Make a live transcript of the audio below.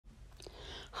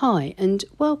Hi and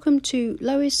welcome to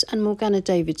Lois and Morgana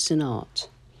Davidson Art.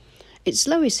 It's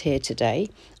Lois here today,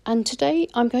 and today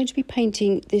I'm going to be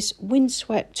painting this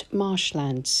windswept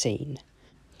marshland scene.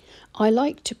 I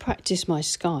like to practice my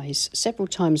skies several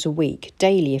times a week,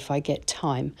 daily if I get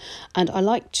time, and I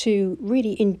like to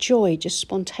really enjoy just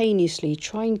spontaneously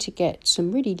trying to get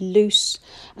some really loose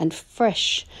and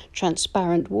fresh,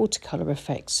 transparent watercolour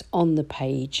effects on the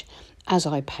page as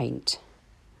I paint.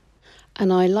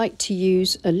 And I like to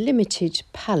use a limited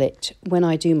palette when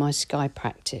I do my sky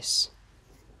practice.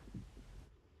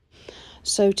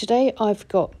 So today I've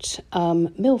got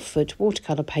Millford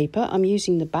watercolour paper. I'm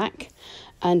using the back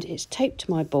and it's taped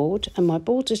to my board, and my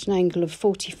board's at an angle of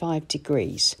 45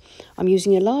 degrees. I'm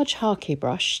using a large Hake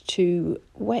brush to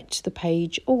wet the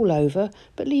page all over,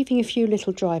 but leaving a few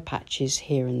little dry patches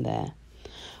here and there.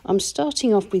 I'm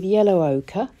starting off with yellow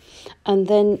ochre, and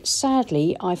then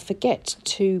sadly I forget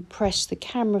to press the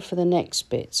camera for the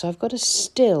next bit, so I've got a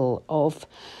still of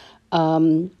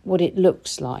what it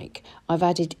looks like. I've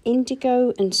added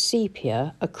indigo and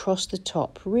sepia across the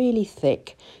top, really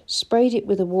thick, sprayed it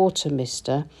with a water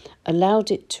mister,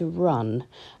 allowed it to run,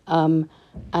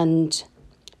 and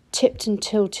tipped and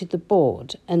tilted the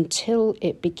board until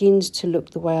it begins to look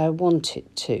the way I want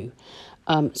it to.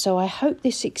 So I hope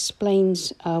this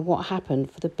explains what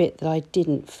happened for the bit that I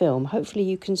didn't film. Hopefully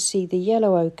you can see the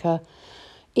yellow ochre,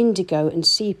 indigo and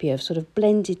sepia sort of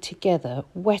blended together,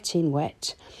 wet in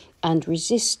wet, and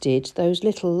resisted those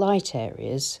little light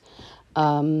areas,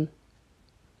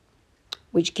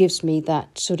 which gives me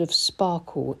that sort of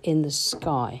sparkle in the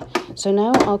sky. So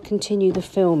now I'll continue the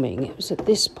filming. It was at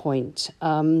this point,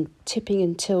 tipping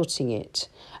and tilting it,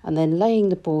 and then laying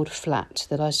the board flat,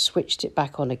 that I switched it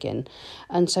back on again.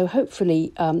 And so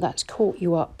hopefully that's caught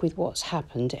you up with what's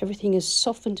happened. Everything is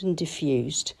softened and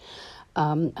diffused,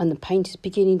 and the paint is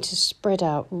beginning to spread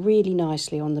out really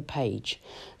nicely on the page.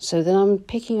 So then I'm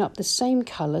picking up the same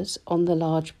colours on the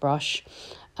large brush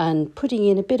and putting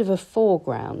in a bit of a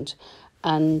foreground.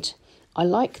 And I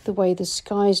like the way the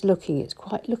sky is looking. It's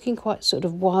looking quite sort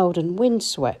of wild and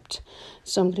windswept.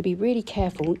 So I'm going to be really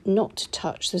careful not to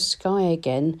touch the sky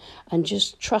again, and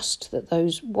just trust that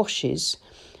those washes,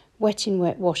 wet in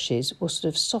wet washes, will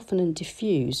sort of soften and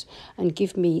diffuse and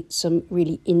give me some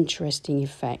really interesting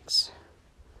effects.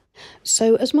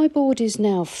 So as my board is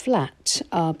now flat,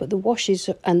 but the washes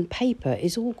and paper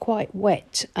is all quite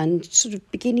wet and sort of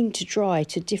beginning to dry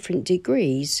to different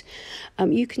degrees,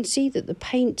 you can see that the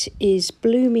paint is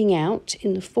blooming out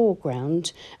in the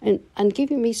foreground and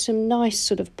giving me some nice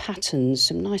sort of patterns,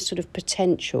 some nice sort of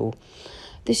potential.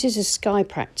 This is a sky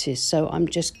practice, so I'm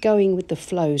just going with the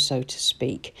flow, so to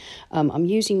speak. I'm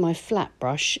using my flat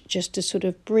brush just to sort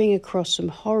of bring across some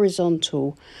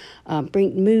horizontal,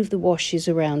 move the washes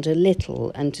around a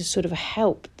little, and to sort of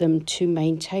help them to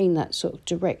maintain that sort of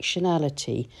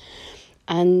directionality.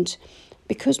 And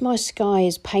because my sky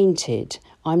is painted,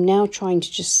 I'm now trying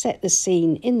to just set the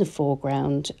scene in the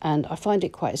foreground, and I find it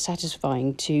quite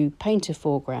satisfying to paint a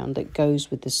foreground that goes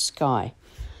with the sky.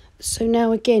 So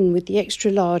now again with the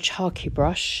extra large Hake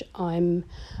brush, I'm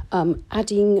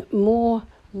adding more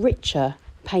richer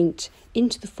paint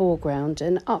into the foreground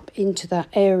and up into that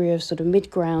area of sort of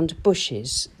mid-ground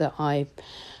bushes that I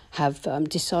have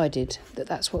decided that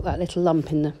that's what that little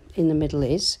lump in the middle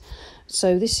is.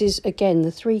 So this is again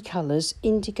the three colours,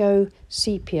 indigo,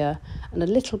 sepia and a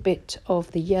little bit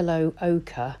of the yellow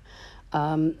ochre,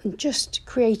 just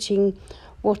creating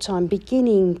what I'm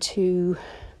beginning to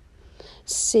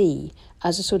see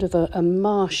as a sort of a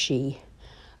marshy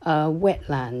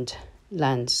wetland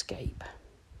landscape.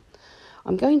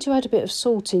 I'm going to add a bit of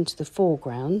salt into the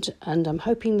foreground, and I'm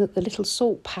hoping that the little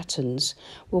salt patterns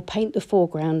will paint the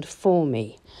foreground for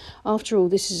me. After all,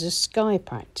 this is a sky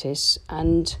practice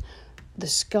and the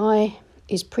sky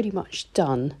is pretty much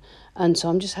done, and so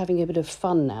I'm just having a bit of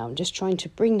fun now. I'm just trying to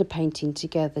bring the painting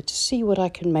together to see what I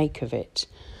can make of it.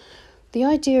 The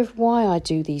idea of why I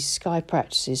do these sky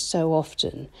practices so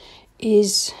often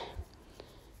is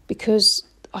because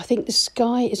I think the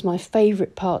sky is my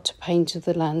favourite part to paint of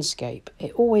the landscape.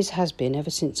 It always has been ever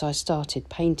since I started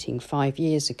painting 5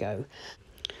 years ago.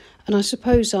 And I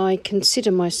suppose I consider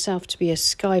myself to be a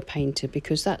sky painter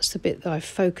because that's the bit that I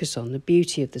focus on, the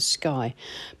beauty of the sky.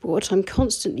 But what I'm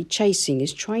constantly chasing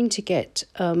is trying to get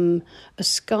a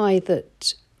sky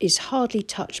that is hardly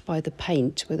touched by the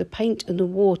paint, where the paint and the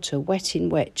water, wet in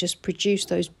wet, just produce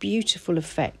those beautiful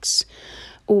effects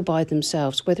all by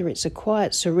themselves, whether it's a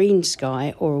quiet, serene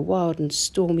sky or a wild and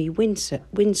stormy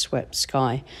windswept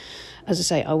sky. As I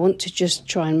say, I want to just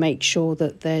try and make sure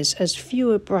that there's as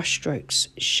fewer brushstrokes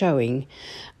showing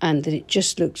and that it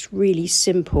just looks really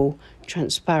simple,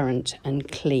 transparent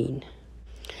and clean.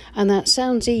 And that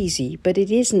sounds easy, but it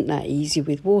isn't that easy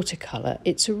with watercolour.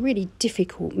 It's a really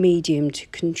difficult medium to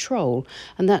control,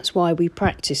 and that's why we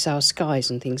practice our skies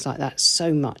and things like that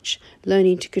so much.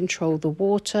 Learning to control the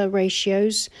water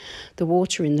ratios, the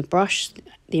water in the brush,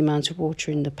 the amount of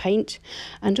water in the paint,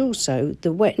 and also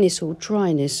the wetness or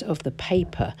dryness of the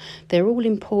paper. They're all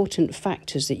important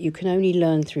factors that you can only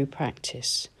learn through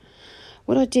practice.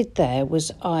 What I did there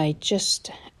was I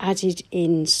just added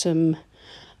in some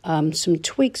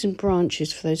twigs and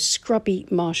branches for those scrubby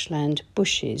marshland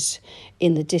bushes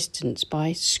in the distance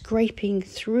by scraping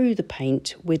through the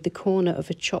paint with the corner of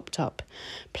a chopped up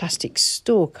plastic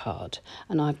store card.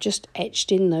 And I've just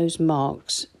etched in those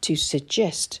marks to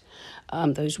suggest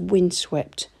those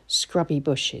windswept scrubby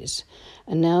bushes.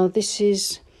 And now this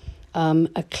is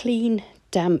a clean,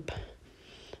 damp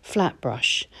flat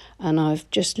brush, and I've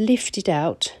just lifted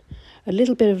out a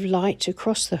little bit of light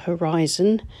across the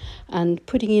horizon and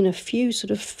putting in a few sort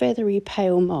of feathery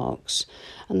pale marks,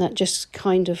 and that just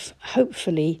kind of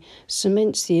hopefully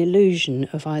cements the illusion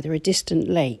of either a distant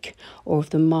lake or of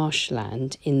the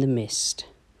marshland in the mist.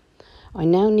 I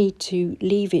now need to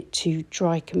leave it to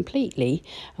dry completely,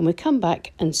 and we'll come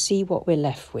back and see what we're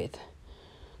left with.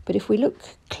 But if we look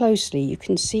closely, you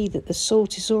can see that the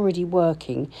salt is already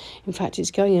working. In fact,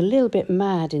 it's going a little bit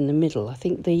mad in the middle. I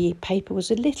think the paper was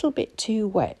a little bit too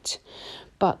wet,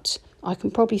 but I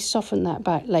can probably soften that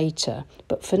back later.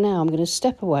 But for now, I'm going to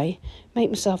step away,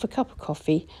 make myself a cup of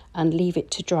coffee and leave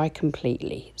it to dry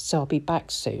completely. So I'll be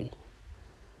back soon.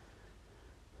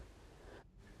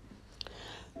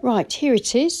 Right, here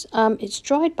it is. It's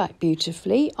dried back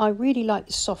beautifully. I really like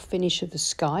the soft finish of the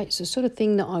sky. It's the sort of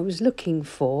thing that I was looking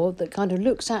for, that kind of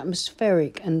looks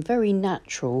atmospheric and very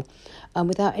natural,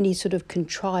 without any sort of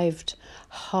contrived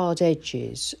hard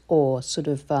edges or sort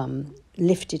of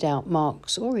lifted out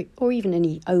marks or even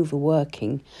any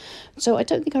overworking. So I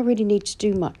don't think I really need to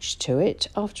do much to it.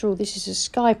 After all, this is a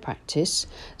sky practice,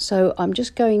 so I'm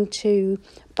just going to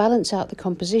balance out the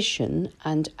composition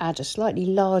and add a slightly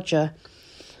larger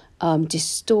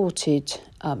distorted,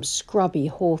 scrubby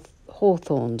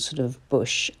hawthorn sort of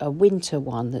bush, a winter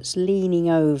one that's leaning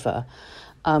over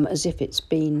as if it's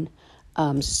been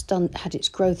had its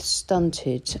growth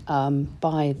stunted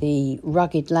by the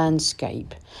rugged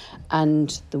landscape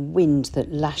and the wind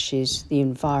that lashes the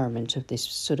environment of this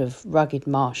sort of rugged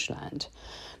marshland.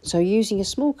 So using a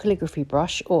small calligraphy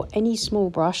brush or any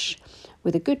small brush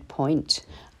with a good point,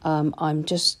 I'm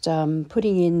just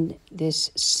putting in this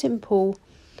simple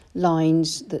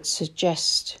lines that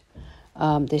suggest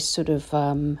this sort of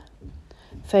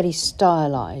fairly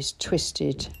stylised,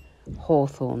 twisted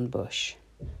hawthorn bush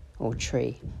or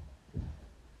tree.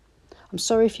 I'm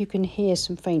sorry if you can hear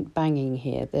some faint banging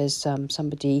here. There's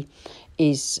somebody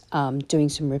is doing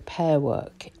some repair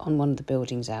work on one of the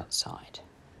buildings outside.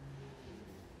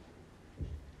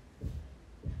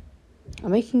 I'm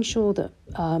making sure that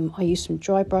I use some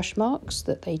dry brush marks,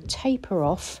 that they taper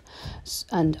off,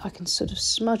 and I can sort of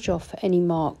smudge off any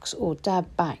marks or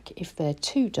dab back if they're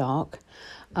too dark.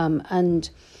 And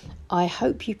I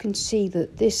hope you can see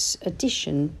that this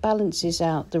addition balances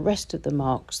out the rest of the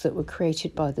marks that were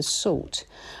created by the salt,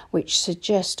 which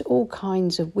suggest all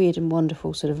kinds of weird and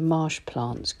wonderful sort of marsh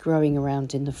plants growing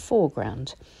around in the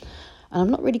foreground. And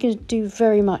I'm not really going to do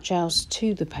very much else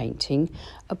to the painting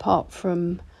apart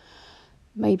from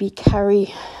maybe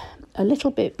carry a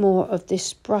little bit more of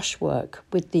this brushwork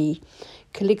with the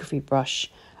calligraphy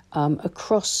brush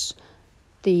across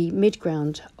the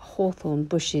midground hawthorn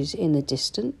bushes in the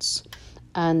distance,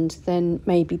 and then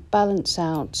maybe balance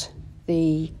out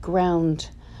the ground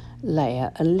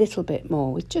layer a little bit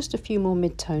more with just a few more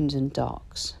midtones and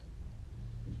darks.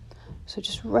 So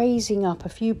just raising up a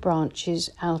few branches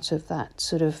out of that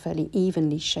sort of fairly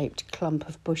evenly shaped clump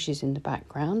of bushes in the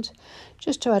background,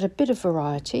 just to add a bit of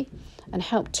variety and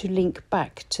help to link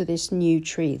back to this new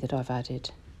tree that I've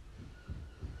added.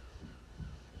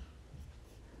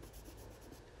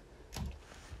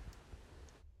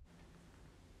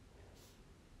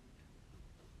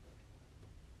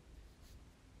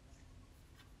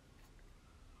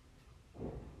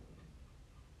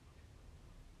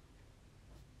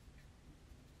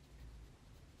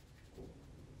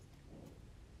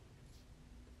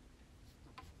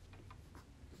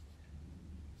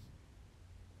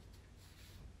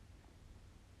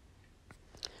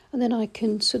 And then I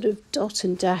can sort of dot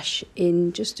and dash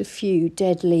in just a few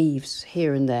dead leaves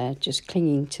here and there, just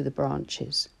clinging to the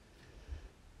branches.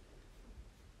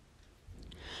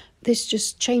 This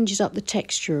just changes up the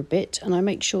texture a bit, and I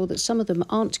make sure that some of them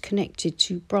aren't connected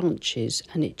to branches,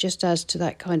 and it just adds to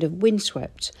that kind of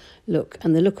windswept look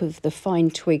and the look of the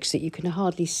fine twigs that you can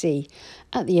hardly see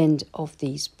at the end of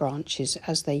these branches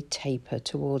as they taper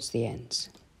towards the ends.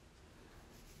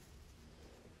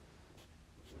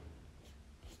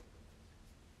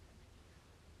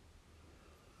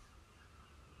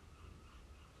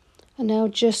 And now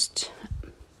just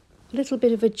a little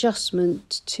bit of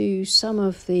adjustment to some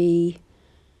of the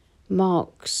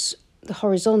marks, the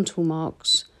horizontal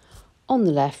marks on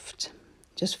the left,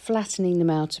 just flattening them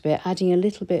out a bit, adding a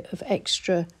little bit of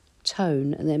extra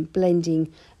tone and then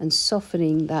blending and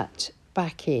softening that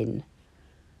back in.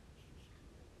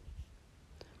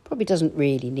 Probably doesn't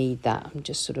really need that. I'm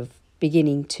just sort of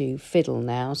beginning to fiddle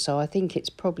now, so I think it's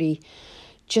probably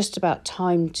just about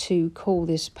time to call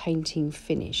this painting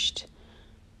finished.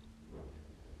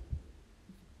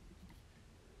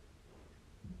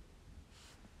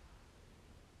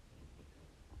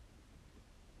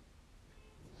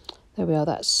 There we are,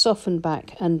 that's softened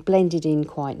back and blended in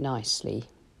quite nicely.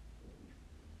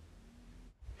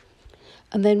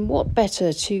 And then what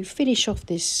better to finish off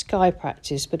this sky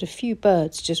practice but a few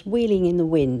birds just wheeling in the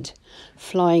wind,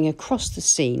 flying across the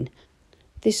scene.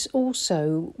 This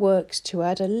also works to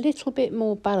add a little bit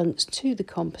more balance to the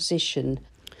composition.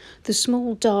 The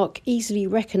small, dark, easily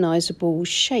recognisable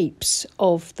shapes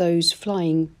of those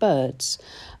flying birds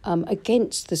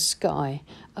against the sky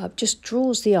just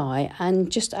draws the eye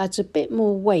and just adds a bit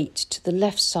more weight to the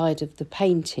left side of the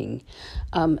painting,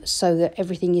 so that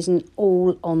everything isn't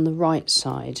all on the right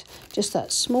side. Just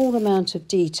that small amount of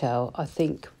detail, I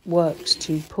think, works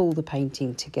to pull the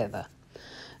painting together.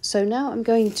 So now I'm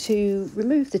going to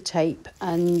remove the tape,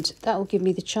 and that will give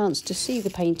me the chance to see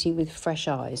the painting with fresh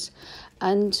eyes.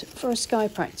 And for a sky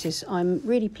practice, I'm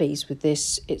really pleased with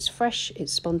this. It's fresh,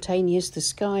 it's spontaneous, the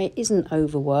sky isn't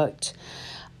overworked.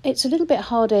 It's a little bit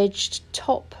hard-edged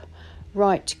top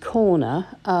right corner.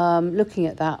 Looking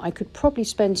at that, I could probably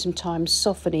spend some time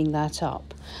softening that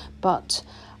up. But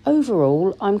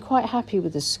overall, I'm quite happy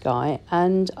with the sky,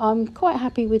 and I'm quite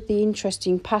happy with the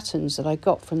interesting patterns that I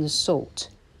got from the salt.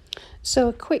 So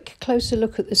a quick closer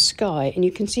look at the sky, and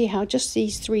you can see how just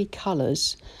these three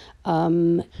colours,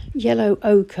 yellow,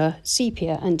 ochre,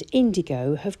 sepia and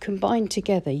indigo, have combined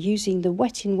together using the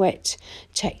wet in wet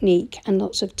technique and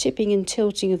lots of tipping and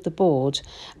tilting of the board,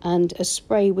 and a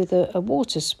spray with a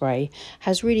water spray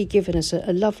has really given us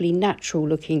a lovely natural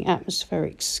looking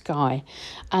atmospheric sky,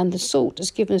 and the salt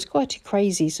has given us quite a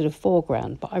crazy sort of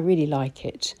foreground, but I really like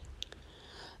it.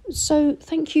 So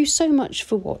thank you so much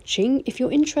for watching. If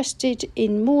you're interested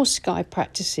in more sky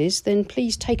practices, then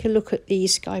please take a look at the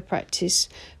sky practice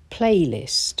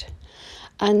playlist.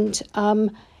 And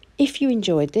if you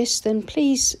enjoyed this, then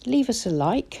please leave us a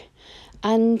like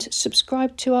and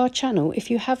subscribe to our channel if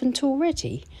you haven't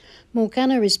already.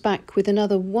 Morgana is back with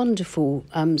another wonderful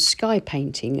sky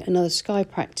painting, another sky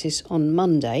practice on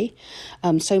Monday,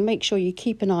 so make sure you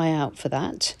keep an eye out for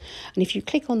that. And if you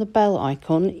click on the bell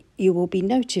icon, you will be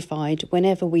notified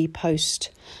whenever we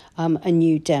post a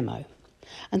new demo.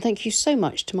 And thank you so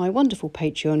much to my wonderful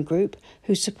Patreon group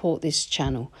who support this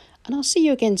channel. And I'll see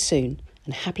you again soon,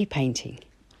 and happy painting.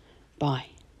 Bye.